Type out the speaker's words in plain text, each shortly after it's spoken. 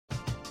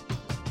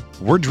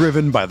We're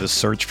driven by the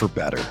search for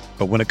better.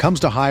 But when it comes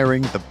to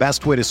hiring, the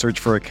best way to search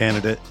for a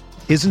candidate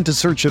isn't to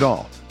search at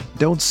all.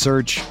 Don't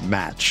search,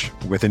 match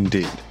with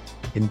Indeed.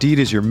 Indeed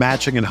is your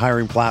matching and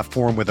hiring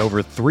platform with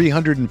over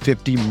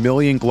 350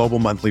 million global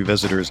monthly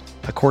visitors,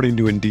 according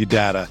to Indeed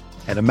data,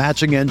 and a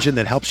matching engine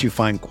that helps you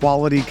find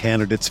quality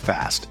candidates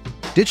fast.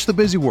 Ditch the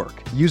busy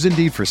work. Use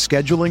Indeed for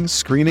scheduling,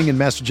 screening, and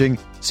messaging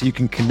so you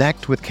can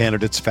connect with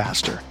candidates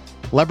faster.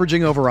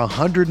 Leveraging over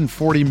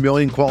 140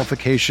 million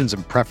qualifications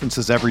and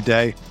preferences every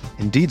day,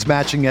 Indeed's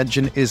matching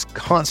engine is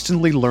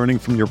constantly learning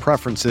from your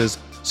preferences,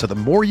 so the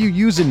more you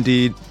use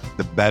Indeed,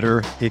 the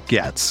better it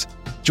gets.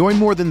 Join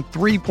more than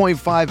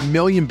 3.5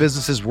 million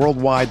businesses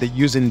worldwide that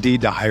use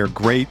Indeed to hire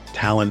great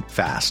talent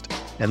fast.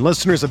 And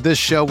listeners of this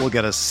show will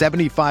get a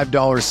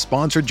 $75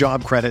 sponsored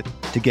job credit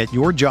to get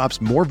your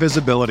jobs more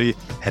visibility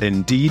at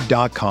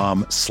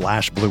Indeed.com/Blue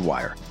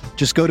Wire.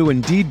 Just go to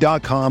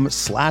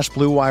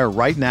Indeed.com/Blue Wire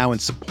right now and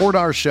support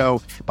our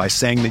show by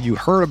saying that you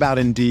heard about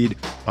Indeed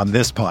on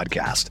this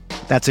podcast.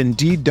 That's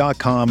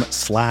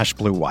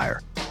Indeed.com/Blue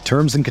Wire.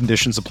 Terms and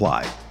conditions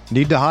apply.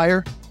 Need to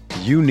hire?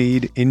 You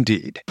need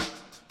Indeed.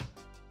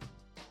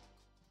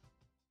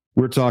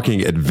 We're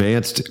talking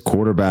advanced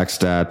quarterback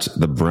stats,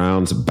 the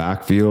Browns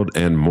backfield,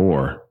 and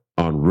more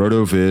on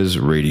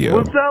RotoViz Radio.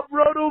 What's up,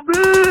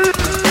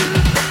 RotoViz?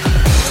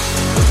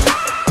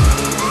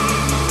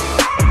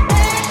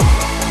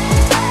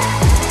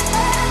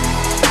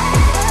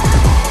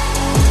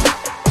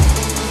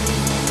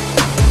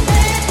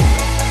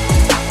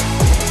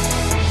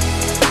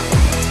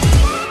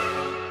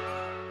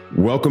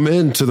 Welcome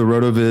into the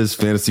RotoViz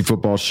Fantasy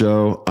Football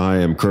Show. I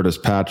am Curtis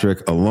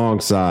Patrick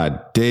alongside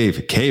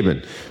Dave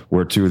Cabin.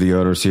 We're two of the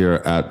owners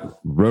here at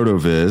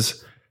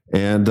RotoViz.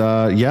 And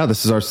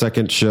this is our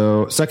second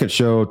show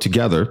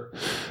together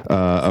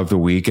of the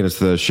week. And it's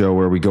the show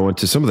where we go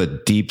into some of the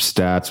deep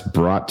stats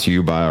brought to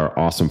you by our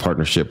awesome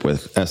partnership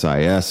with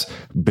SIS.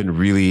 Been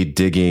really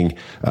digging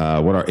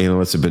what our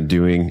analysts have been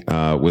doing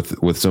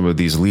with some of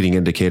these leading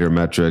indicator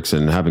metrics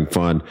and having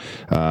fun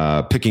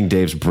picking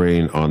Dave's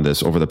brain on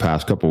this over the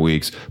past couple of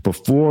weeks.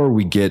 Before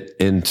we get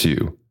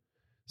into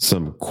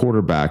some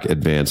quarterback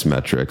advanced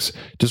metrics,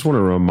 just want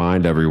to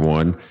remind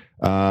everyone,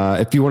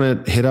 if you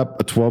want to hit up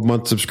a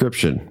 12-month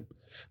subscription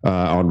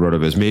on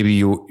RotoViz,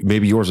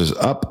 maybe yours is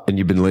up and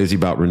you've been lazy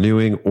about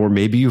renewing, or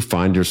maybe you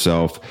find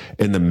yourself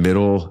in the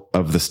middle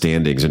of the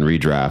standings in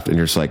redraft and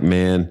you're just like,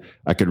 man,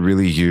 I could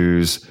really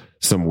use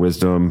some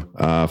wisdom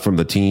from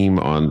the team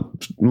on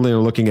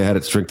looking ahead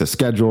at strength of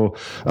schedule,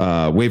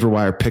 waiver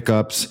wire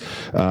pickups,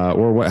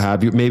 or what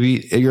have you.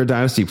 Maybe you're a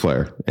dynasty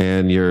player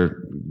and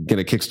you're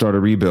going to kickstart a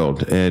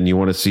rebuild and you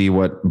want to see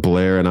what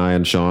Blair and I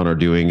and Sean are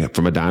doing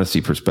from a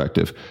dynasty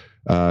perspective.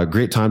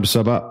 Great time to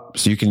sub up.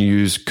 So you can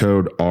use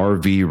code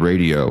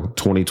RVRadio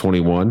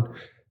 2021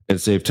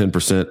 and save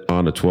 10%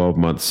 on a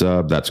 12-month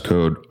sub. That's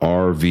code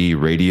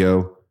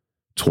RVRadio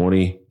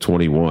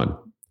 2021.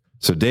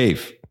 So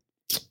Dave,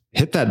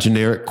 hit that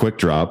generic quick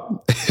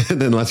drop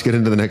and then let's get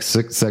into the next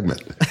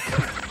segment.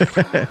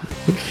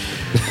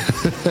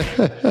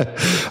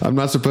 I'm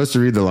not supposed to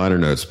read the liner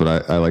notes,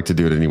 but I like to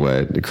do it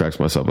anyway. It cracks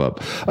myself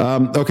up.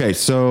 Okay,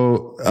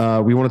 so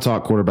we want to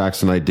talk quarterbacks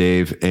tonight,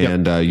 Dave,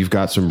 and you've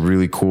got some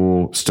really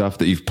cool stuff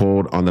that you've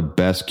pulled on the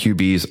best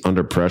QBs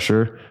under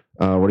pressure.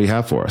 What do you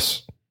have for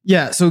us?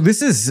 Yeah, so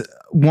this is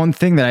one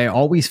thing that I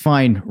always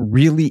find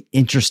really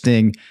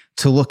interesting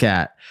to look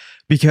at.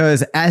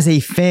 Because as a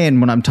fan,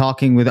 when I'm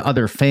talking with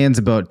other fans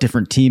about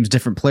different teams,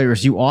 different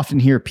players, you often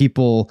hear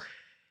people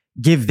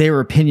give their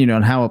opinion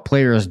on how a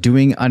player is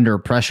doing under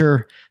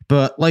pressure.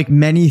 But like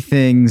many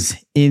things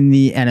in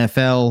the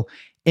NFL,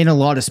 in a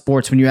lot of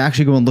sports, when you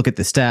actually go and look at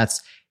the stats,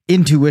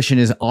 intuition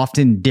is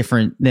often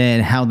different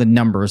than how the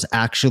numbers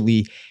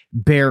actually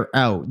bear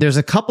out. There's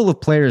a couple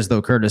of players,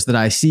 though, Curtis, that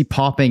I see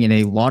popping in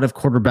a lot of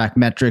quarterback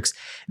metrics.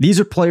 These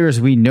are players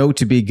we know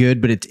to be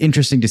good, but it's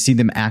interesting to see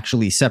them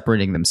actually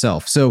separating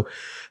themselves. So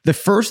the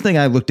first thing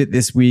I looked at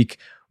this week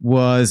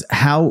was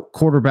how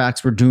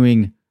quarterbacks were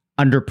doing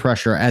under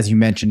pressure, as you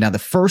mentioned. Now, the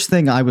first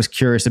thing I was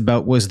curious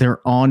about was their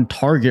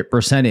on-target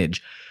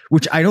percentage,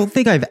 which I don't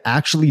think I've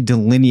actually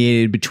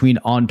delineated between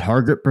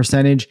on-target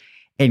percentage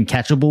and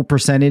catchable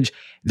percentage.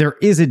 There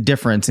is a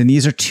difference, and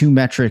these are two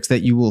metrics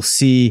that you will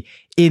see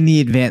in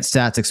the Advanced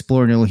Stats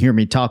Explorer, and you'll hear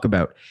me talk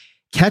about.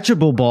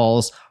 Catchable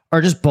balls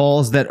are just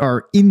balls that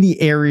are in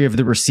the area of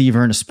the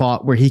receiver in a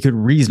spot where he could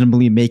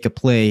reasonably make a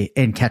play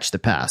and catch the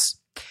pass,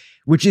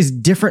 which is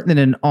different than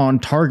an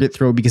on-target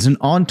throw, because an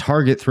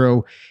on-target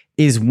throw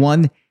is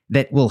one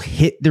that will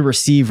hit the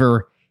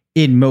receiver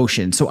in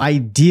motion. So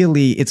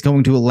ideally, it's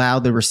going to allow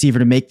the receiver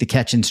to make the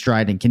catch in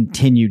stride and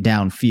continue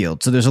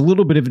downfield. So there's a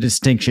little bit of a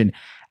distinction.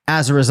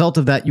 As a result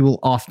of that, you will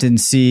often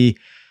see,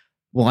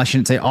 well, I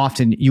shouldn't say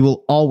often, you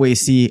will always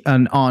see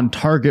an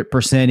on-target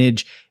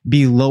percentage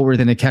be lower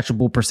than a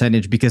catchable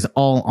percentage, because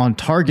all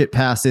on-target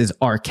passes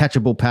are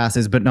catchable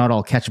passes, but not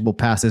all catchable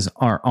passes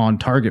are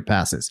on-target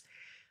passes.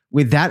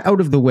 With that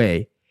out of the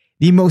way,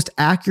 the most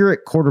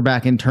accurate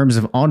quarterback in terms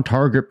of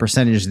on-target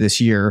percentage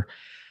this year,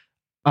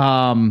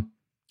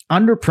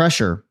 under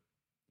pressure,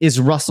 is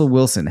Russell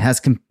Wilson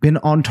has been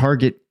on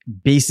target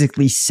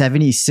basically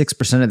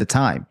 76% of the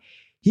time.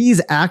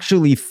 He's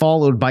actually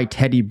followed by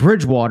Teddy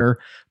Bridgewater,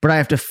 but I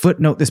have to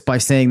footnote this by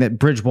saying that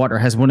Bridgewater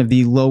has one of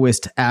the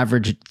lowest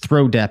average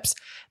throw depths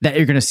that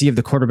you're going to see of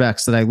the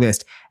quarterbacks that I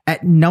list.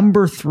 At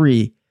number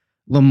 3,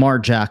 Lamar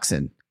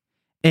Jackson.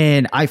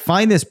 And I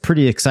find this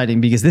pretty exciting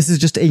because this is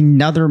just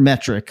another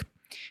metric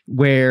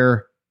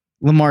where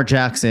Lamar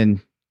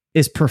Jackson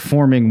is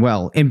performing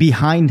well. And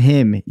behind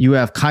him, you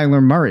have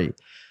Kyler Murray.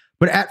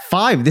 But at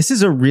 5, this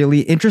is a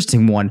really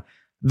interesting one.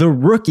 The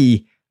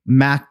rookie,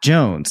 Mac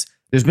Jones.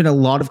 There's been a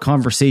lot of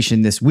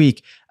conversation this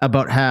week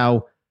about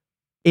how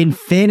in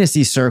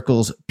fantasy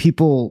circles,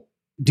 people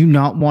do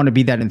not want to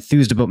be that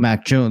enthused about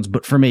Mac Jones.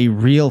 But from a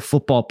real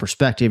football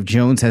perspective,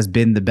 Jones has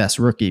been the best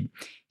rookie.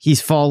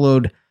 He's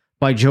followed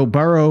by Joe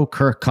Burrow,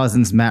 Kirk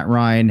Cousins, Matt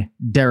Ryan,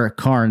 Derek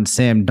Carr, and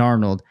Sam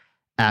Darnold,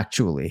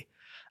 actually.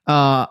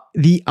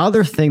 The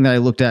other thing that I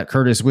looked at,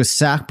 Curtis, was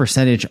sack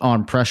percentage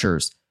on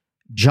pressures.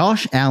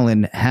 Josh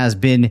Allen has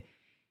been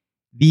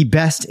the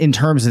best in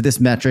terms of this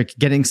metric,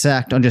 getting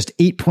sacked on just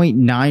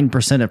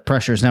 8.9% of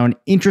pressures. Now, an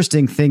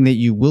interesting thing that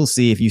you will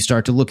see if you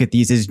start to look at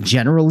these is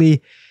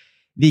generally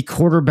the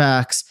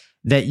quarterbacks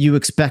that you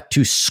expect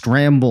to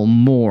scramble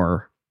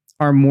more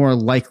are more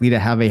likely to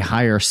have a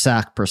higher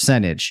sack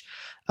percentage.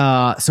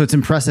 So it's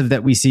impressive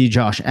that we see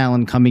Josh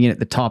Allen coming in at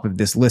the top of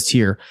this list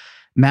here.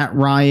 Matt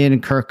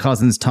Ryan, Kirk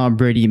Cousins, Tom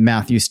Brady,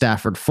 Matthew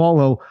Stafford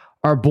follow.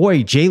 Our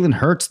boy Jalen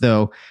Hurts,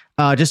 though,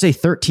 just a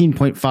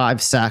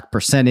 13.5 sack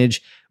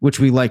percentage, which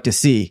we like to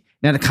see.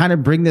 Now, to kind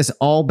of bring this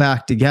all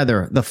back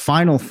together, the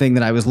final thing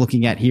that I was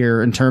looking at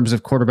here in terms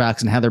of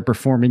quarterbacks and how they're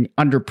performing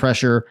under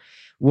pressure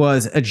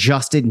was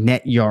adjusted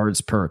net yards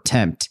per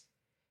attempt.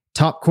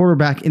 Top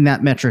quarterback in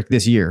that metric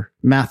this year,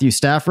 Matthew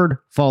Stafford,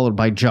 followed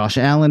by Josh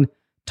Allen,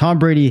 Tom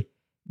Brady,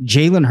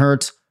 Jalen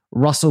Hurts,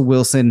 Russell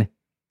Wilson,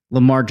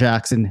 Lamar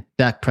Jackson,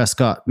 Dak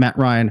Prescott, Matt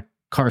Ryan,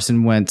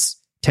 Carson Wentz,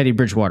 Teddy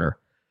Bridgewater.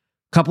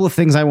 Couple of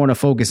things I want to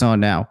focus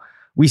on now.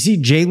 We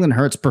see Jalen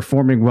Hurts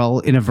performing well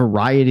in a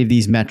variety of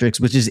these metrics,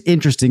 which is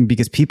interesting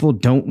because people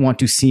don't want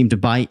to seem to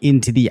buy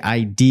into the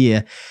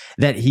idea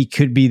that he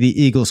could be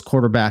the Eagles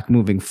quarterback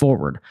moving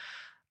forward.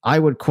 I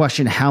would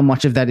question how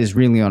much of that is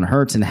really on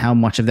Hurts and how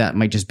much of that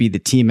might just be the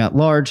team at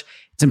large.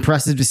 It's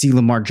impressive to see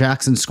Lamar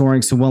Jackson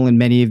scoring so well in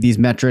many of these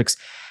metrics.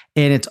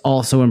 And it's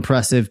also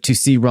impressive to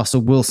see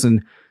Russell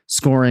Wilson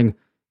scoring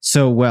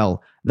so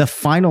well. The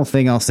final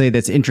thing I'll say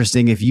that's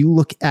interesting, if you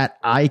look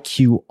at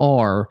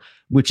IQR,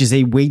 which is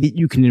a way that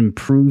you can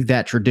improve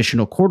that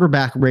traditional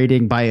quarterback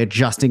rating by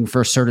adjusting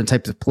for certain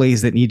types of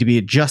plays that need to be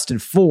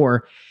adjusted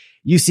for,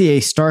 you see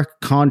a stark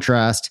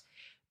contrast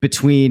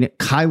between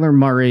Kyler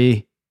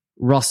Murray,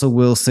 Russell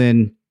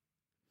Wilson,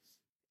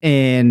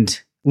 and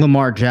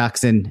Lamar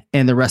Jackson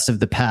and the rest of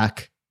the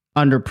pack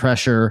under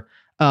pressure,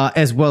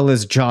 as well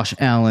as Josh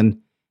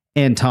Allen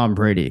and Tom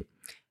Brady.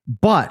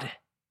 But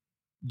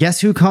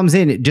guess who comes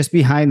in just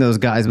behind those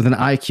guys with an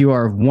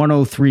IQR of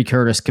 103,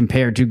 Curtis,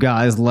 compared to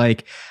guys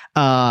like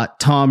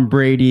Tom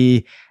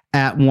Brady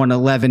at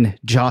 111,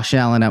 Josh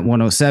Allen at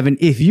 107.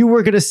 If you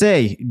were going to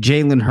say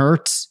Jalen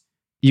Hurts,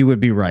 you would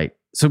be right.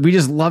 So we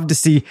just love to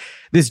see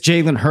this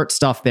Jalen Hurts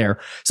stuff there.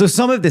 So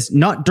some of this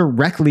not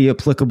directly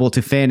applicable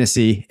to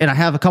fantasy, and I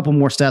have a couple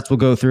more stats we'll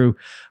go through,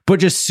 but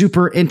just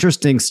super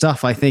interesting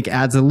stuff, I think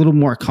adds a little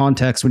more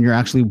context when you're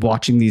actually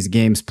watching these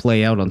games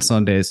play out on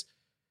Sundays.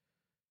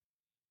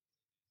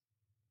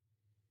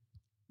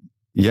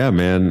 Yeah,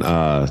 man.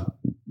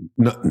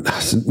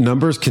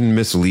 Numbers can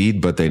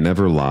mislead, but they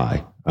never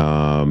lie.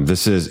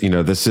 This is,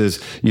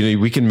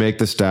 we can make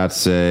the stats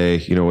say,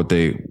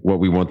 what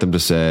we want them to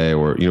say,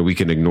 or, we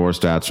can ignore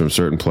stats from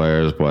certain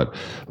players. But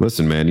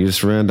listen, man, you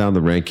just ran down the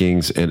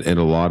rankings and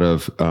a lot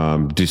of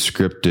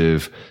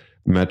descriptive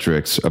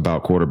metrics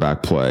about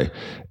quarterback play,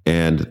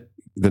 and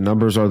the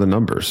numbers are the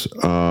numbers.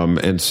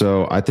 And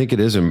so I think it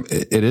is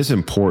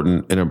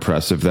important and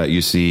impressive that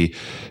you see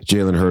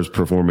Jalen Hurts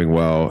performing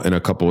well in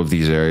a couple of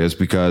these areas,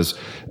 because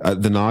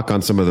the knock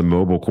on some of the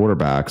mobile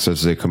quarterbacks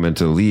as they come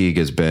into the league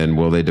has been,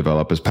 will they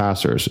develop as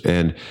passers?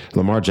 And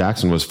Lamar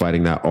Jackson was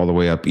fighting that all the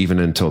way up even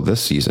until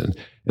this season.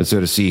 And so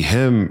to see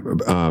him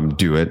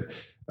do it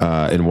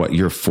in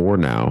year 4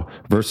 now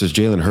versus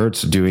Jalen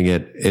Hurts doing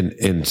it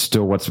in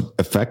still what's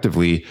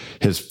effectively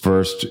his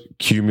first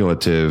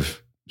cumulative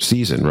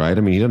season, right?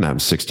 I mean, he doesn't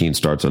have 16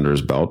 starts under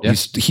his belt. Yep.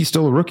 He's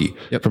still a rookie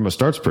from a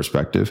starts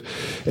perspective.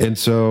 And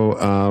so,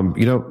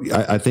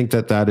 I think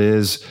that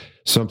is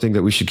something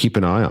that we should keep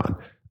an eye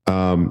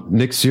on.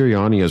 Nick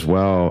Sirianni as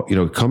well,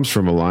 comes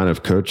from a line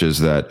of coaches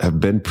that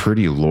have been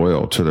pretty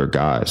loyal to their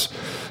guys.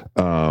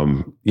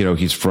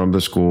 He's from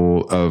the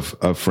school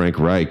of Frank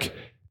Reich.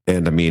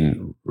 And I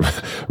mean,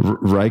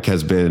 Reich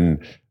has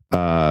been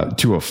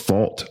to a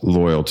fault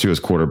loyal to his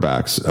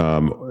quarterbacks,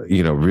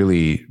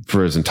 really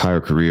for his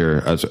entire career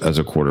as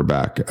a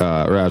quarterback,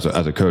 or as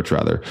a coach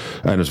rather,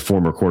 and as a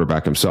former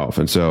quarterback himself.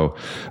 And so,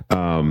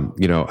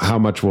 how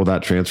much will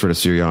that transfer to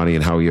Sirianni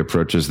and how he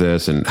approaches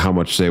this, and how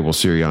much say will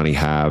Sirianni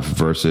have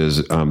versus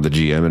the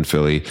GM in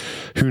Philly?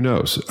 Who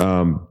knows?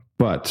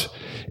 But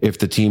if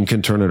the team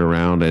can turn it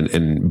around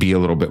and be a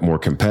little bit more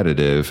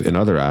competitive in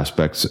other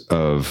aspects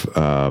of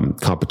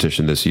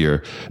competition this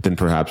year, then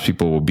perhaps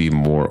people will be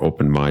more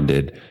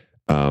open-minded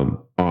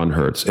on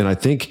Hurts. And I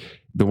think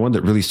the one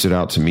that really stood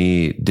out to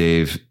me,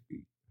 Dave,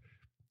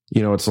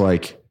 it's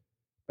like,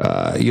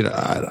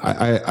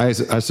 I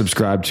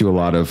subscribe to a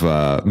lot of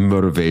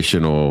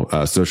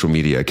motivational social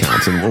media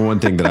accounts, and one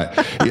thing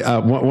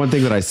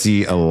that I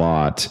see a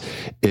lot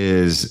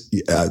is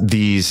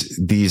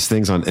these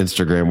things on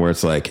Instagram where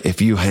it's like,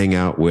 if you hang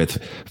out with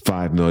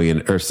 5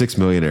 million or 6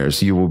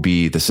 millionaires, you will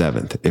be the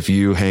 7th. If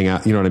you hang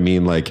out, you know what I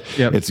mean? Like,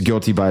 It's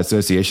guilty by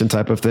association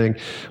type of thing.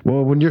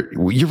 Well, when you're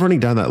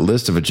running down that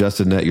list of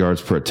adjusted net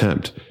yards per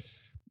attempt,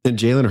 and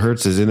Jalen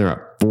Hurts is in there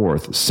at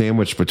 4th,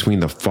 sandwiched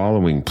between the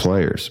following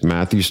players: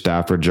 Matthew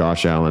Stafford,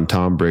 Josh Allen,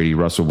 Tom Brady,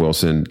 Russell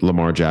Wilson,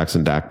 Lamar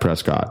Jackson, Dak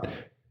Prescott.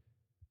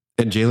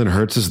 And Jalen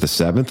Hurts is the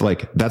 7th.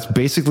 Like, that's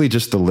basically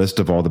just the list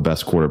of all the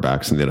best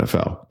quarterbacks in the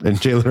NFL. And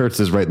Jalen Hurts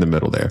is right in the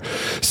middle there.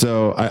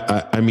 So,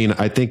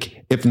 I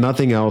think if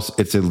nothing else,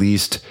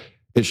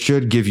 it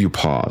should give you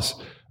pause.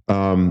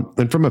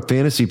 And from a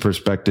fantasy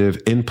perspective,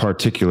 in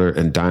particular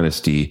in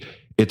Dynasty,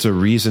 it's a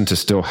reason to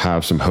still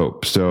have some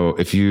hope. So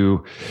if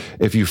you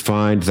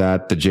find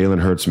that the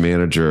Jalen Hurts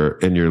manager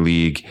in your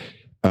league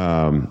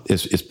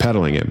is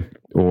peddling him,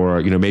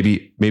 or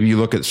maybe you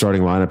look at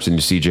starting lineups and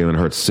you see Jalen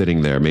Hurts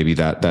sitting there, maybe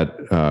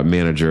that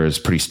manager is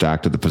pretty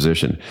stacked at the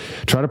position.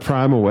 Try to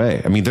pry him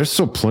away. I mean, there's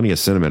still plenty of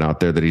sentiment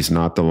out there that he's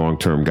not the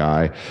long-term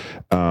guy,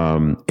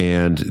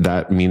 and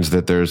that means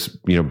that there's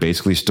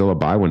basically still a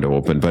buy window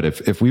open. But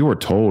if we were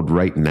told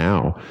right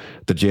now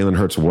that Jalen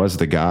Hurts was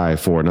the guy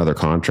for another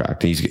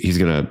contract, he's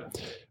going to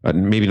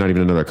maybe not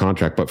even another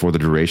contract, but for the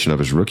duration of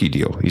his rookie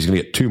deal, he's going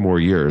to get 2 more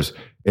years,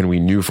 and we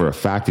knew for a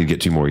fact he'd get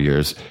 2 more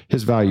years,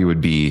 his value would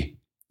be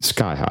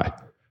sky high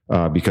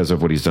because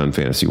of what he's done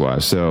fantasy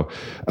wise. So,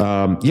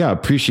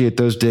 appreciate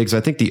those digs.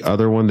 I think the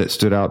other one that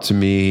stood out to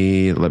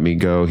me, let me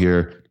go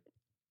here.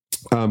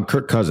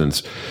 Kirk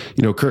Cousins,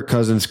 Kirk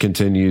Cousins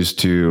continues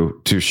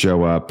to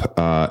show up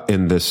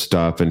in this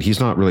stuff, and he's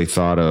not really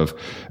thought of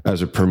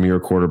as a premier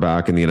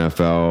quarterback in the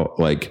NFL.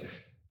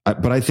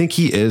 But I think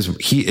he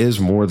is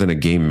more than a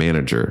game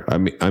manager.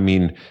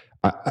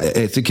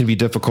 It can be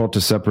difficult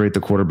to separate the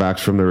quarterbacks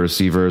from the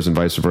receivers and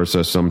vice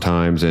versa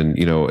sometimes. And,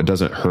 it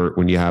doesn't hurt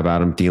when you have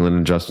Adam Thielen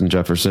and Justin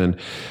Jefferson,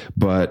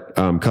 but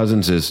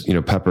Cousins is,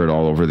 peppered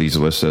all over these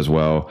lists as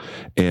well.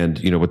 And,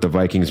 with the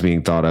Vikings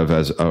being thought of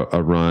as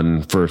a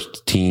run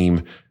first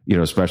team,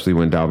 especially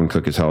when Dalvin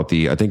Cook is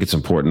healthy, I think it's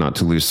important not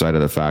to lose sight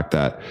of the fact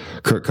that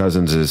Kirk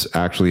Cousins is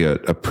actually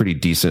a pretty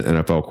decent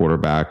NFL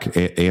quarterback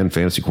and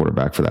fantasy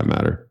quarterback for that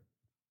matter.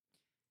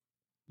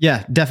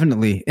 Yeah,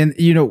 definitely. And,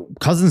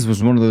 Cousins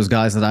was one of those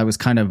guys that I was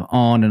kind of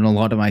on in a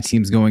lot of my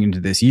teams going into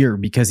this year,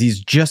 because he's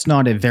just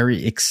not a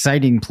very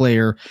exciting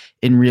player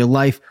in real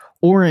life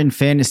or in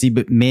fantasy,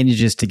 but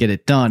manages to get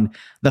it done.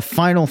 The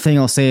final thing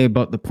I'll say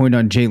about the point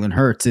on Jalen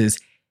Hurts is,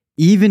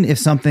 even if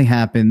something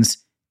happens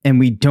and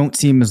we don't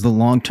see him as the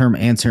long-term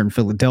answer in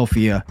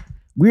Philadelphia,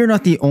 we're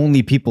not the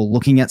only people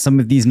looking at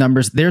some of these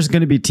numbers. There's going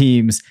to be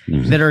teams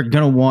that are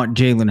going to want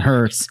Jalen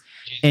Hurts.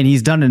 And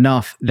he's done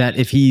enough that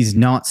if he's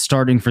not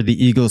starting for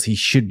the Eagles, he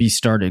should be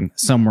starting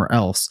somewhere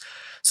else.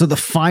 So the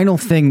final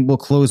thing we'll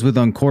close with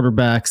on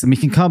quarterbacks, and we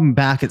can come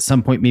back at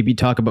some point, maybe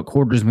talk about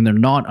quarters when they're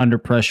not under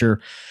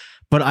pressure.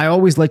 But I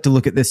always like to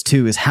look at this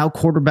too, is how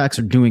quarterbacks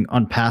are doing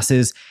on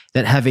passes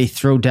that have a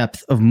throw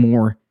depth of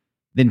more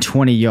than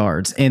 20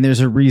 yards. And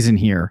there's a reason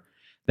here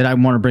that I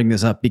want to bring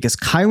this up, because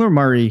Kyler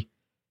Murray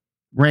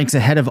ranks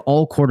ahead of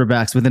all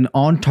quarterbacks with an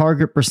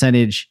on-target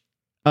percentage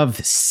of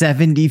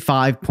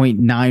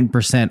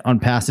 75.9% on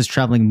passes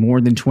traveling more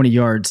than 20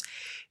 yards.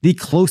 The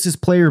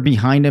closest player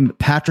behind him,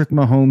 Patrick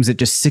Mahomes, at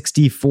just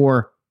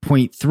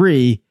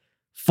 64.3,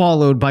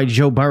 followed by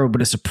Joe Burrow.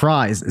 But a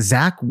surprise,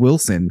 Zach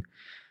Wilson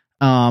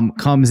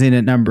comes in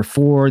at number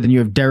 4. Then you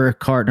have Derek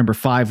Carr at number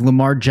 5,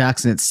 Lamar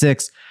Jackson at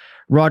 6,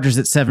 Rodgers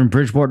at 7,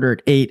 Bridgewater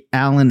at 8,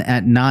 Allen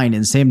at 9,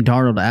 and Sam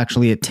Darnold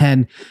actually at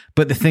 10.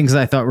 But the things that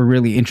I thought were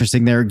really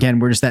interesting there, again,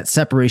 were just that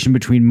separation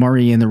between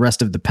Murray and the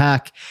rest of the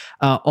pack.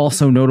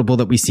 Also notable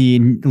that we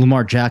see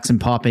Lamar Jackson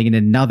popping in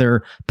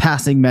another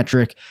passing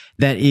metric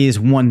that is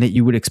one that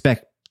you would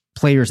expect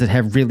players that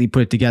have really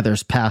put it together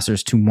as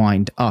passers to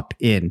wind up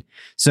in.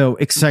 So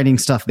exciting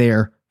stuff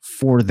there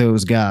for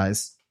those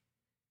guys.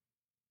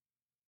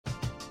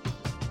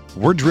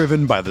 We're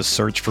driven by the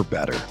search for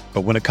better.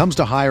 But when it comes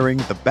to hiring,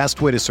 the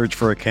best way to search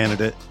for a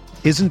candidate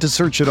isn't to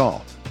search at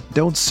all.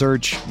 Don't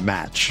search,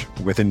 match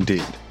with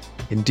Indeed.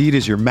 Indeed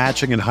is your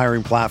matching and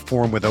hiring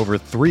platform with over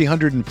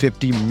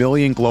 350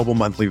 million global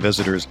monthly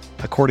visitors,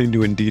 according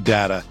to Indeed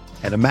data,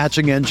 and a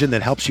matching engine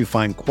that helps you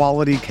find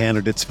quality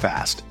candidates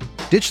fast.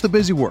 Ditch the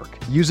busy work.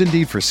 Use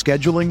Indeed for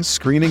scheduling,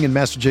 screening, and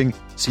messaging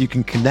so you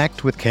can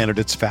connect with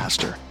candidates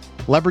faster.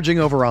 Leveraging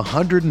over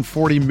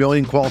 140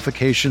 million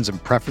qualifications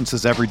and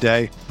preferences every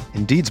day,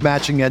 Indeed's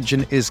matching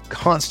engine is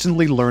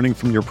constantly learning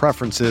from your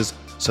preferences,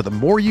 so the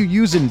more you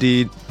use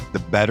Indeed, the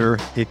better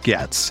it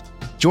gets.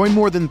 Join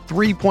more than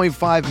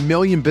 3.5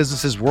 million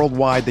businesses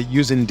worldwide that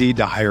use Indeed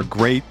to hire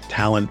great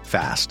talent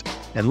fast.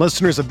 And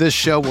listeners of this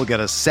show will get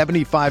a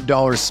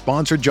 $75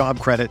 sponsored job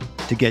credit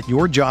to get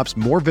your jobs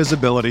more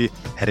visibility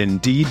at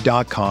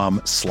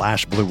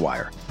Indeed.com/Blue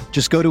Wire.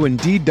 Just go to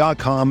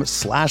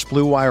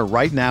Indeed.com/Blue Wire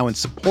right now and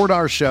support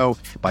our show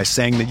by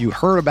saying that you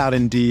heard about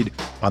Indeed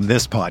on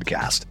this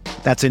podcast.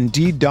 That's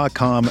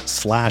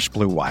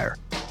Indeed.com/Blue Wire.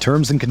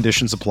 Terms and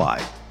conditions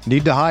apply.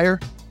 Need to hire?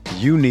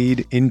 You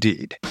need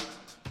Indeed.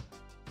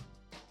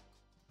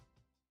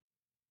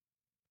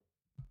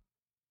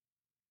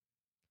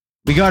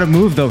 We got to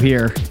move though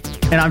here,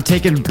 and I'm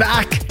taking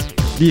back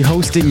the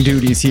hosting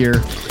duties here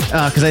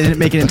because I didn't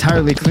make it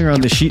entirely clear on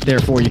the sheet there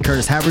for you,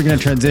 Curtis. How are we going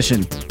to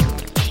transition?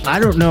 I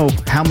don't know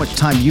how much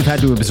time you've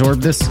had to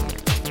absorb this.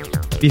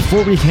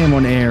 Before we came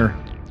on air,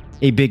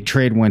 a big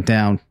trade went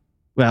down.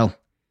 Well,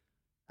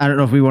 I don't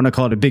know if we want to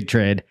call it a big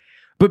trade,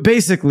 but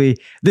basically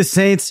the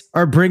Saints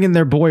are bringing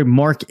their boy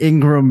Mark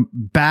Ingram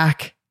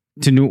back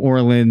to New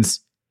Orleans,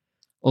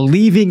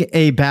 leaving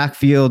a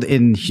backfield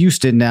in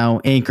Houston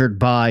now anchored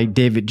by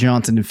David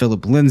Johnson and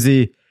Phillip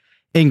Lindsay.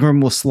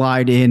 Ingram will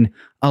slide in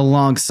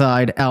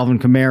alongside Alvin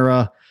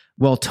Kamara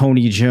while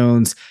Tony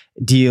Jones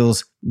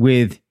deals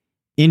with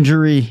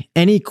injury.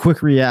 Any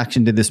quick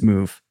reaction to this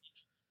move?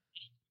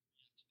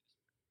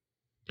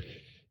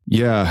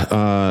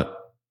 Yeah.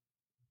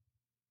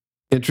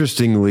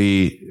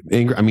 Interestingly,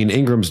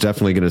 Ingram's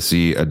definitely going to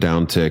see a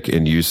downtick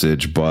in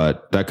usage,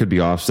 but that could be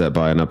offset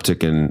by an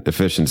uptick in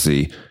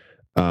efficiency.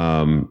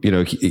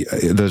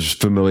 There's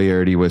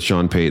familiarity with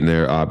Sean Payton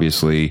there,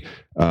 obviously.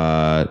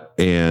 And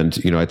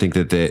I think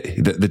that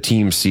the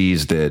team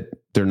sees that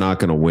they're not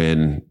going to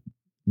win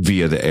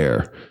via the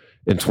air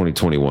in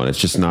 2021. It's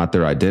just not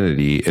their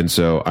identity. And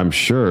so I'm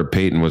sure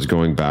Payton was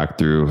going back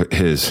through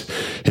his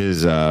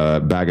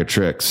bag of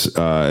tricks,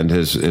 and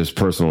his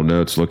personal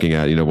notes, looking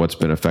at, what's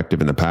been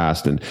effective in the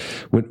past. And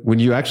when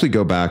you actually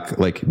go back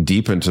like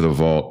deep into the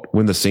vault,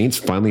 when the Saints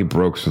finally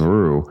broke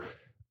through,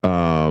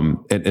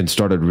 and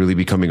started really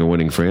becoming a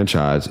winning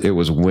franchise, it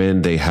was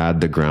when they had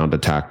the ground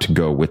attack to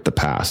go with the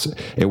pass.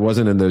 It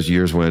wasn't in those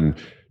years when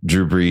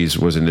Drew Brees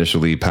was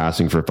initially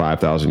passing for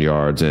 5,000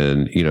 yards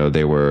and,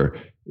 they were,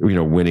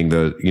 winning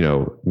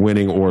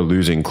or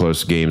losing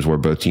close games where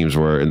both teams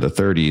were in the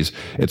 30s.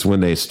 It's when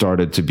they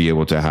started to be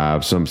able to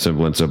have some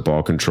semblance of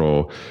ball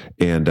control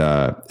and,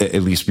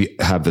 at least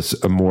have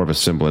more of a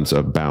semblance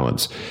of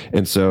balance.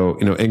 And so,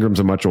 Ingram's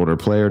a much older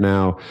player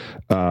now.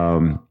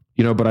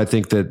 But I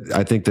think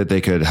that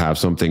they could have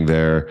something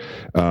there.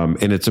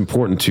 And it's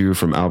important too,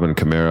 from Alvin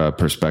Kamara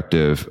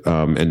perspective,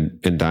 and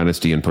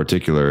Dynasty in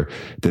particular,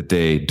 that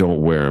they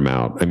don't wear him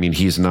out. I mean,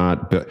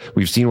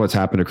 we've seen what's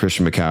happened to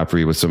Christian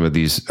McCaffrey with some of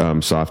these,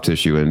 soft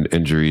tissue and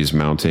injuries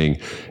mounting,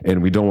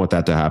 and we don't want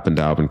that to happen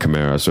to Alvin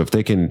Kamara. So if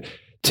they can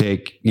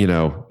take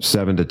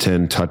 7 to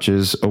 10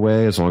 touches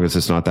away, as long as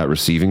it's not that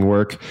receiving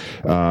work,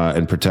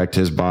 and protect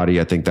his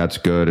body, I think that's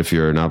good. If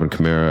you're an Alvin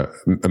Kamara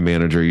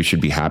manager, you should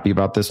be happy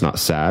about this, not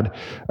sad,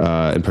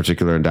 in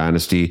particular in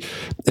Dynasty.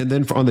 And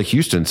then on the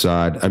Houston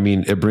side,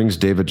 it brings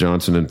David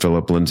Johnson and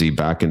Phillip Lindsay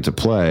back into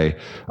play.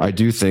 I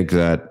do think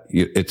that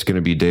it's going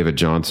to be David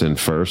Johnson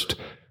first.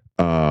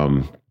 But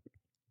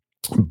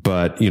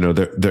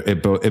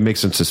it makes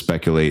sense to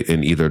speculate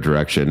in either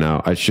direction.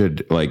 Now,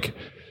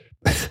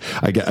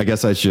 I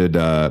guess I should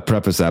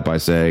preface that by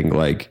saying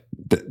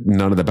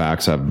none of the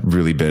backs have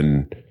really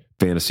been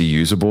fantasy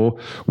usable.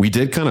 We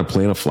did kind of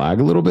plant a flag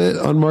a little bit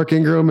on Mark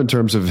Ingram in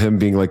terms of him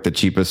being the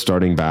cheapest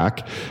starting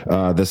back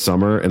this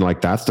summer, and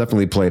that's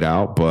definitely played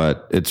out,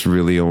 but it's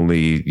really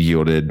only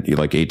yielded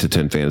 8 to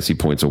 10 fantasy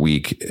points a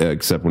week,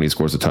 except when he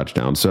scores a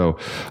touchdown. So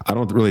I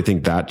don't really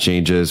think that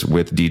changes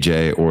with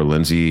DJ or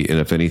Lindsay, and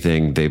if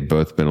anything, they've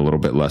both been a little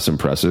bit less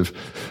impressive.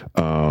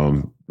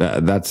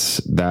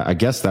 I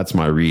guess that's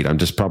my read. I'm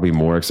just probably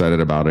more excited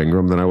about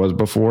Ingram than I was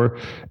before,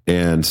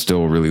 and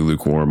still really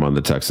lukewarm on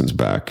the Texans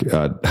back.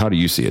 How do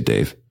you see it,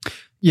 Dave?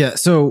 Yeah,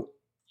 so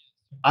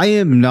I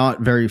am not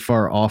very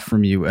far off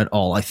from you at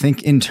all. I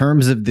think in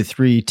terms of the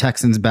three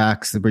Texans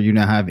backs where you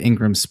now have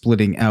Ingram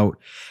splitting out,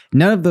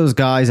 none of those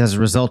guys as a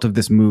result of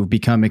this move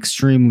become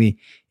extremely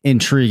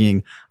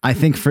intriguing. I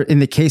think in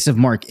the case of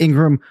Mark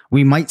Ingram,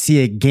 we might see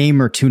a game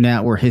or two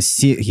now where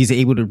he's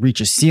able to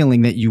reach a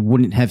ceiling that you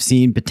wouldn't have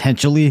seen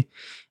potentially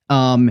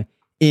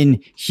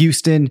in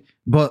Houston.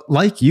 But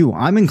like you,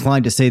 I'm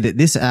inclined to say that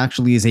this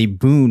actually is a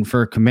boon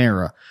for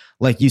Kamara.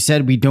 Like you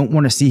said, we don't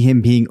want to see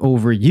him being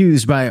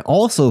overused, but I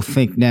also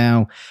think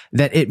now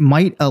that it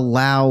might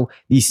allow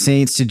the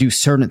Saints to do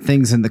certain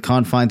things in the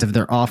confines of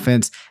their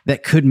offense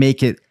that could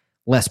make it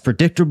less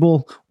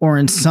predictable or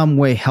in some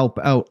way help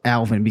out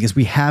Alvin, because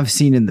we have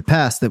seen in the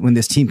past that when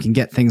this team can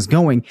get things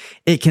going,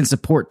 it can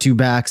support two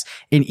backs.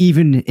 And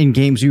even in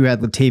games you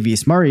had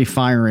Latavius Murray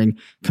firing,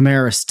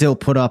 Kamara still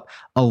put up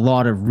a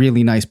lot of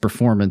really nice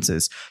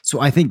performances. So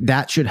I think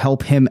that should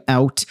help him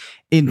out.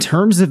 In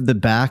terms of the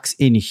backs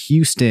in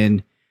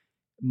Houston,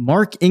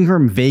 Mark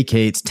Ingram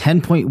vacates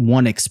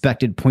 10.1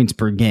 expected points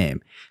per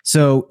game.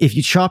 So if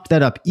you chop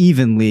that up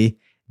evenly,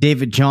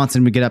 David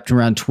Johnson would get up to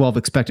around 12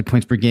 expected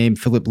points per game.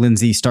 Philip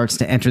Lindsay starts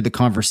to enter the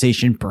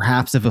conversation,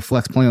 perhaps of a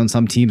flex play on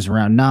some teams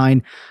around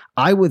 9.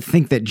 I would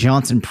think that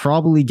Johnson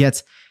probably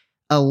gets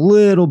a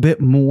little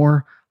bit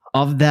more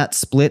of that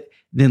split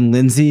than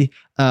Lindsay.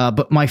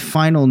 But my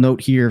final note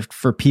here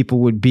for people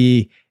would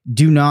be,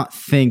 do not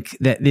think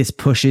that this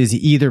pushes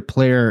either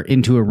player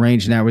into a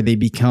range now where they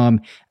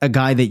become a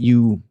guy that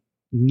you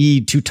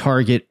need to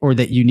target or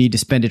that you need to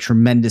spend a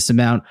tremendous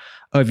amount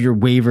of your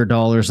waiver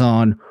dollars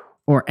on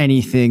or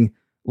anything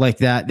like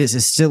that. This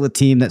is still a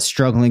team that's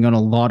struggling on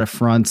a lot of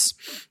fronts.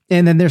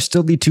 And then there's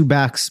still the 2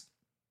 backs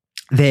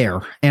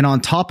there. And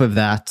on top of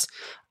that,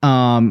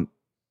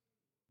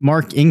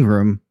 Mark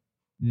Ingram,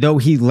 though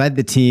he led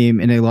the team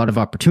in a lot of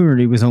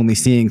opportunity, was only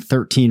seeing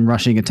 13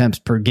 rushing attempts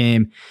per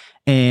game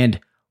and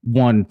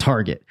 1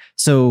 target.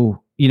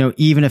 So,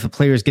 even if a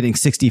player is getting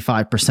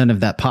 65%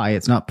 of that pie,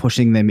 it's not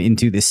pushing them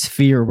into this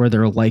sphere where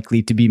they're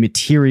likely to be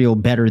material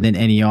better than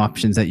any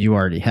options that you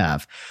already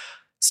have.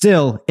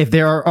 Still, if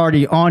they are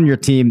already on your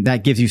team,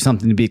 that gives you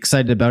something to be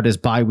excited about as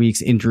bye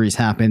weeks, injuries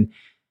happen.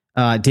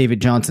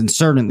 David Johnson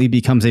certainly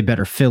becomes a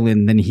better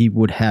fill-in than he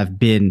would have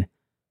been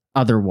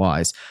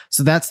otherwise.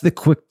 So that's the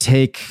quick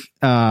take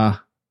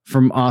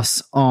from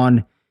us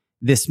on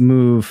this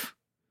move.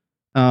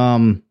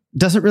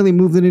 Doesn't really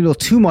move the needle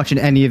too much in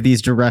any of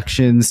these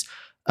directions,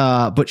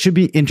 but should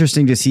be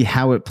interesting to see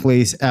how it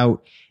plays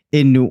out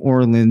in New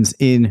Orleans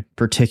in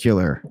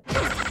particular.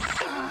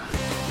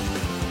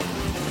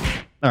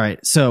 All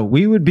right, so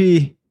we would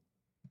be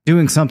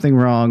doing something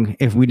wrong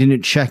if we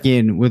didn't check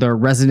in with our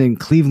resident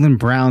Cleveland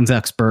Browns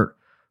expert,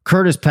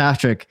 Curtis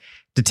Patrick,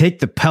 to take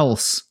the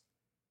pulse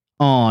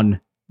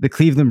on the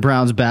Cleveland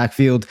Browns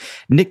backfield.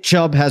 Nick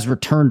Chubb has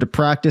returned to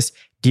practice.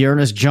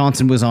 D'Ernest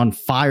Johnson was on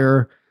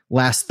fire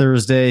last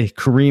Thursday.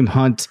 Kareem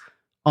Hunt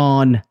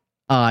on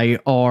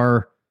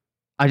IR.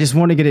 I just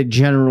want to get a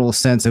general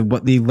sense of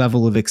what the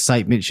level of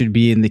excitement should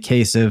be in the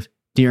case of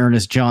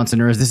D'Ernest Johnson,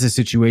 or is this a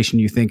situation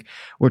you think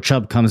where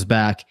Chubb comes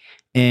back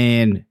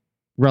and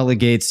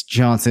relegates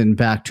Johnson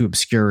back to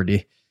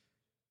obscurity?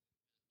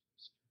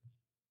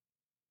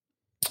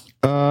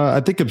 I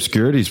think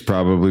obscurity is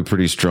probably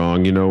pretty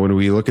strong. When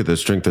we look at the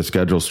strength of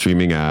schedule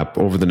streaming app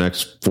over the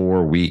next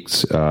 4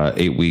 weeks,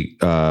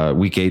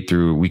 week 8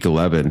 through week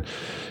 11,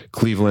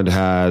 Cleveland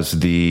has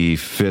the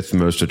 5th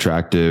most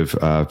attractive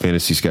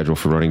fantasy schedule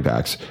for running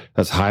backs.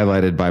 That's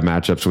highlighted by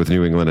matchups with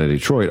New England and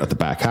Detroit at the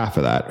back half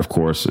of that. Of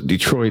course,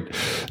 Detroit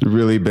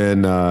really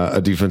been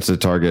a defensive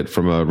target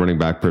from a running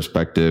back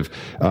perspective.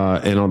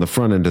 And on the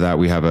front end of that,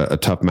 we have a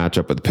tough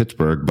matchup with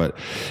Pittsburgh. But,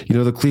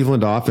 the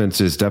Cleveland offense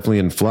is definitely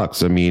in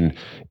flux. I mean,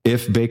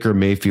 if Baker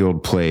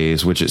Mayfield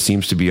plays, which it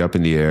seems to be up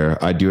in the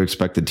air, I do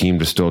expect the team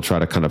to still try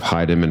to kind of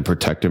hide him and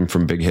protect him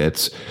from big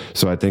hits.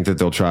 So I think that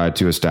they'll try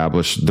to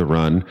establish the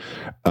run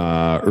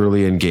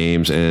early in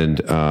games, and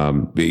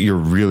you're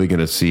really going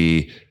to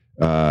see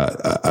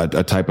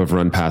a type of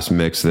run pass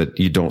mix that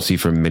you don't see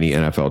from many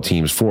NFL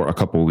teams for a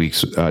couple of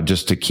weeks,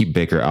 just to keep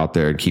Baker out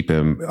there and keep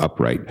him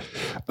upright.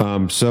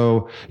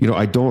 So,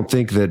 I don't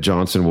think that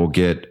Johnson will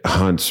get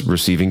Hunt's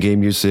receiving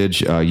game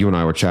usage. You and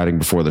I were chatting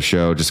before the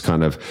show, just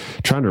kind of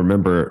trying to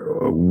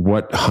remember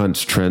what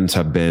Hunt's trends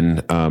have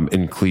been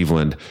in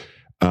Cleveland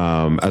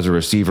as a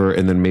receiver,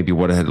 and then maybe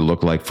what it had to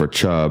look like for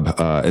Chubb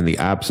in the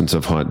absence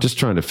of Hunt, just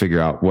trying to figure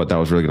out what that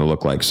was really going to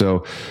look like. So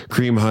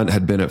Kareem Hunt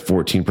had been at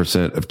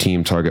 14% of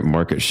team target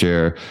market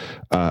share.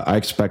 I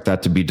expect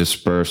that to be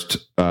dispersed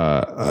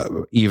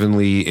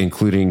evenly,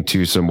 including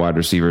to some wide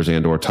receivers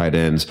and or tight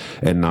ends,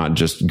 and not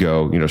just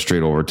go,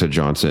 straight over to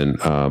Johnson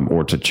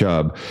or to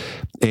Chubb.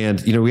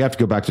 And, we have to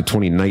go back to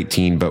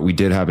 2019, but we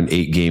did have an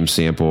 8-game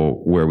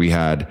sample where we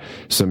had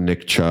some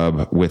Nick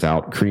Chubb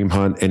without Kareem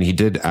Hunt, and he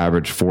did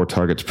average 4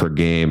 targets per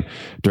game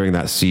during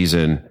that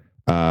season.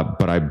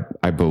 But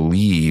I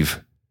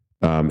believe,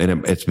 and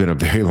it's been a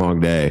very long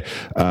day,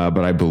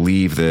 but I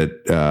believe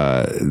that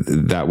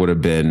that would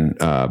have been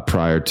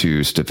prior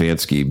to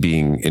Stefanski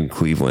being in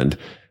Cleveland.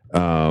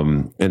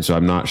 And so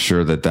I'm not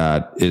sure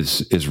that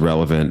is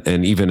relevant.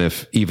 And even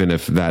if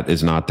that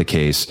is not the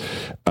case,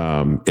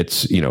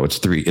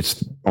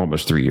 it's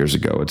almost 3 years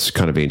ago. It's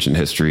kind of ancient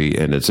history,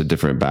 and it's a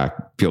different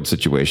backfield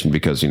situation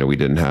because, we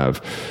didn't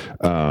have,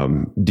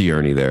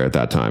 D'Ernest there at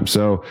that time.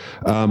 So,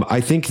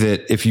 I think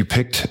that if you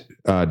picked,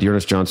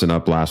 D'Ernest Johnson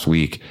up last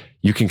week,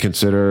 you can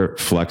consider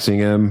flexing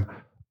him.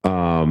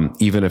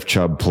 Even if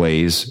Chubb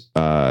plays,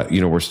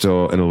 we're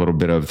still in a little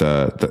bit of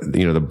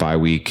the bye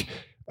week,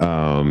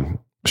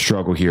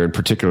 struggle here, in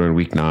particular in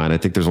week 9. I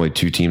think there's only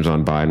 2 teams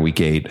on bye in week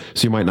 8.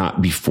 So you might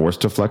not be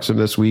forced to flex him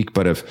this week,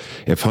 but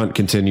if Hunt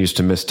continues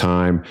to miss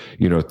time,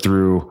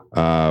 through,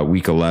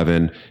 week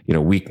 11,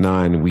 week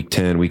 9, week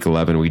 10, week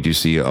 11, we do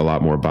see a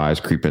lot more buys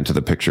creep into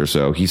the picture.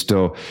 So he's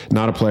still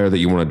not a player that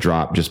you want to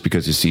drop just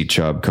because you see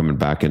Chubb coming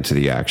back into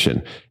the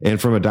action. And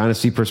from a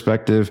dynasty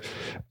perspective,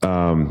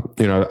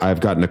 I've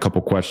gotten a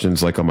couple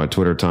questions like on my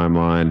Twitter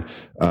timeline,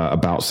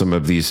 about some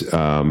of these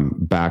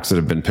backs that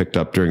have been picked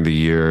up during the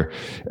year.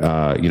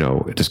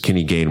 Does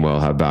Kenny Gainwell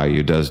have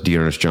value? Does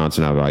D'Ernest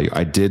Johnson have value?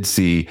 I did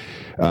see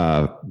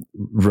RotoViz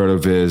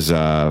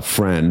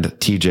friend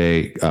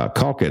TJ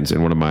Calkins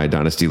in one of my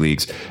dynasty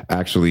leagues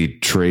actually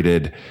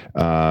traded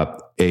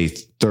a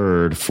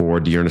third for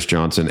D'Ernest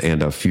Johnson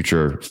and a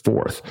future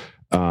fourth.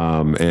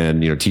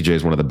 TJ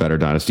is one of the better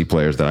dynasty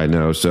players that I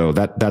know. So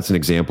that's an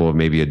example of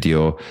maybe a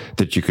deal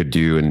that you could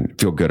do and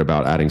feel good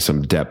about adding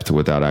some depth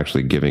without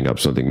actually giving up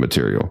something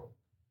material.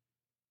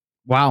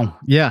 Wow.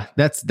 Yeah,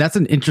 that's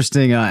an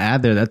interesting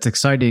ad there. That's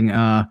exciting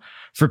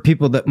for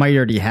people that might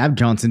already have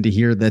Johnson to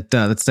hear that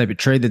that's the type of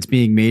trade that's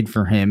being made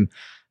for him.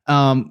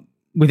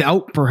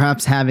 Without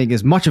perhaps having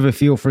as much of a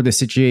feel for the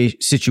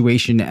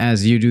situation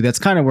as you do. That's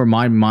kind of where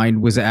my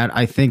mind was at.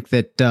 I think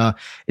that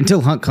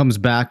until Hunt comes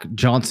back,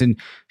 Johnson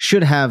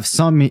should have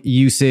some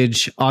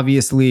usage.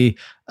 Obviously,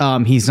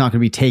 he's not going to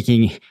be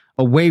taking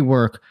away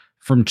work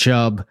from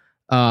Chubb,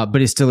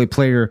 but is still a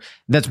player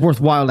that's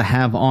worthwhile to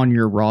have on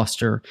your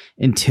roster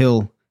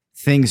until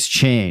things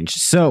change.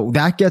 So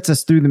that gets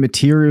us through the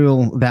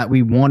material that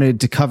we wanted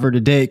to cover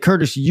today.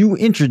 Curtis, you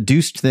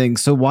introduced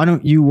things, so why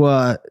don't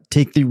you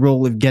take the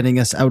role of getting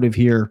us out of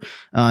here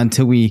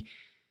until we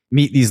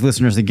meet these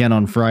listeners again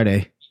on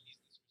Friday?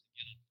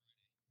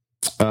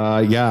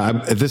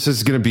 This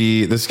is going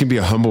to be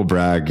a humble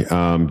brag,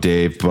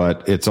 Dave,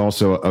 but it's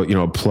also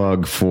a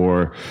plug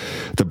for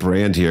the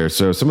brand here.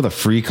 So some of the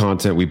free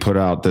content we put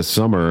out this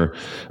summer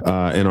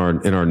in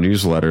our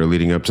newsletter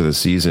leading up to the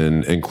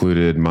season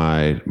included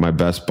my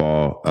best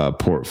ball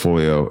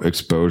portfolio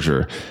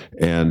exposure,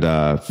 and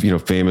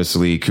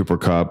famously Cooper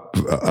Kupp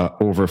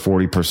over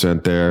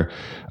 40% there.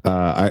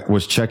 I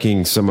was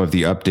checking some of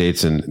the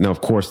updates, and now,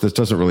 of course, this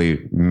doesn't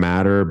really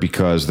matter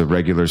because the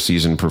regular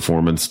season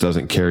performance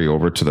doesn't carry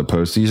over to the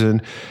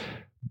postseason.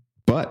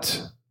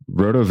 But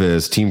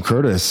RotoViz, Team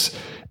Curtis,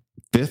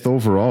 5th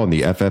overall in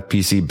the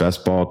FFPC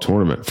best ball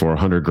tournament for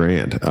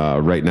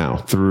 $100,000 right now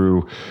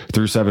through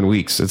 7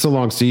 weeks. It's a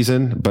long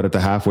season, but at the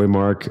halfway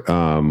mark,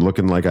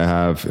 looking like I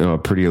have a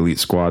pretty elite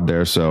squad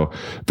there. So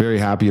very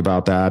happy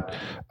about that.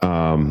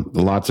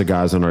 Lots of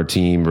guys on our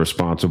team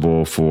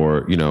responsible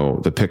for,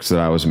 the picks that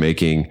I was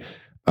making.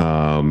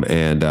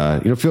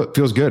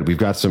 Feels good. We've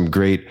got some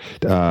great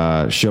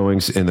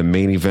showings in the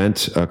main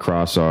event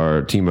across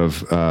our team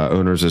of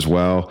owners as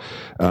well.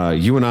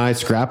 You and I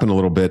scrapping a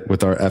little bit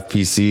with our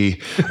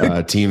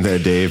FPC team there,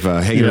 Dave,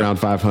 hanging around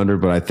 500,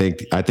 but I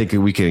think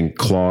we can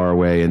claw our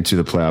way into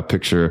the playoff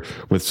picture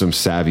with some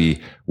savvy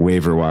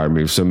waiver wire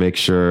moves. So make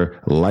sure,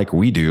 like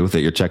we do,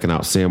 that you're checking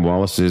out Sam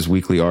Wallace's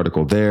weekly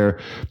article there.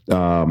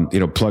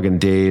 Plug in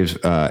Dave's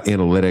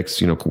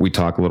analytics. We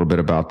talk a little bit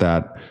about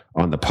that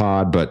on the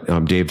pod, but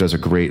Dave does a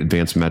great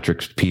advanced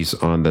metrics piece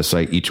on the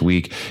site each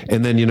week.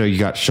 And then, you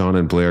got Sean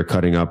and Blair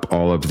cutting up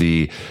all of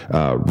the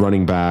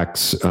running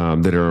backs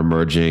that are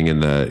emerging in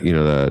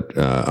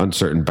the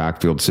uncertain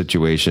backfield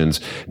situations.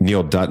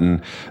 Neil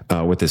Dutton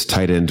with his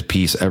tight end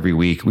piece every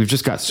week. We've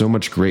just got so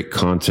much great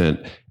content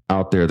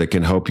out there that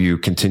can help you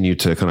continue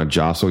to kind of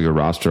jostle your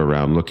roster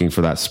around, looking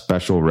for that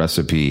special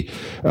recipe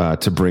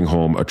to bring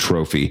home a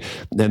trophy.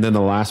 And then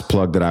the last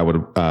plug that I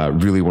would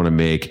really want to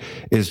make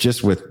is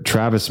just with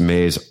Travis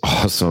May's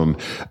awesome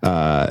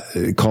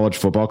college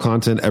football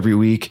content every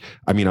week.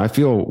 I mean, I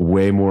feel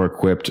way more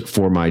equipped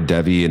for my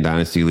Devy and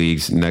Dynasty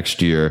leagues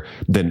next year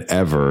than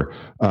ever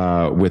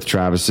with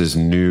Travis's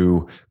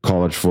new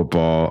college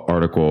football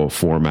article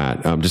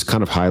format. Just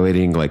kind of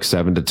highlighting like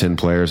 7 to 10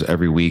 players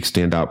every week,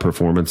 standout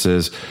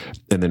performances,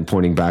 and then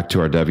pointing back to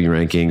our Devy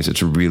rankings.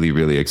 It's really,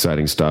 really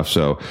exciting stuff.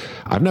 So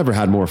I've never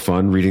had more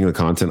fun reading the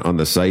content on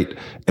the site,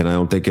 and I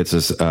don't think it's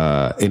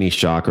any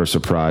shock or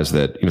surprise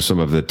that some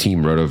of the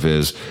Team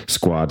RotoViz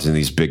squads in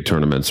these big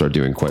tournaments are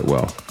doing quite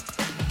well.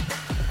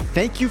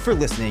 Thank you for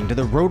listening to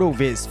the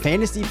RotoViz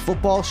Fantasy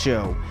Football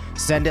Show.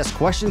 Send us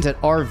questions at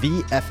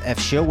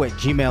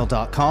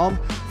rvffshow@gmail.com.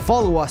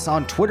 Follow us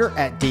on Twitter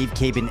at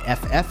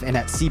DaveCabinFF and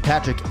at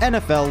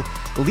CPatrickNFL.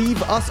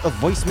 Leave us a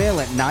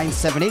voicemail at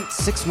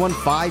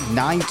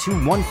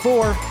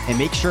 978-615-9214 and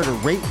make sure to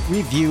rate,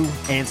 review,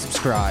 and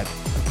subscribe.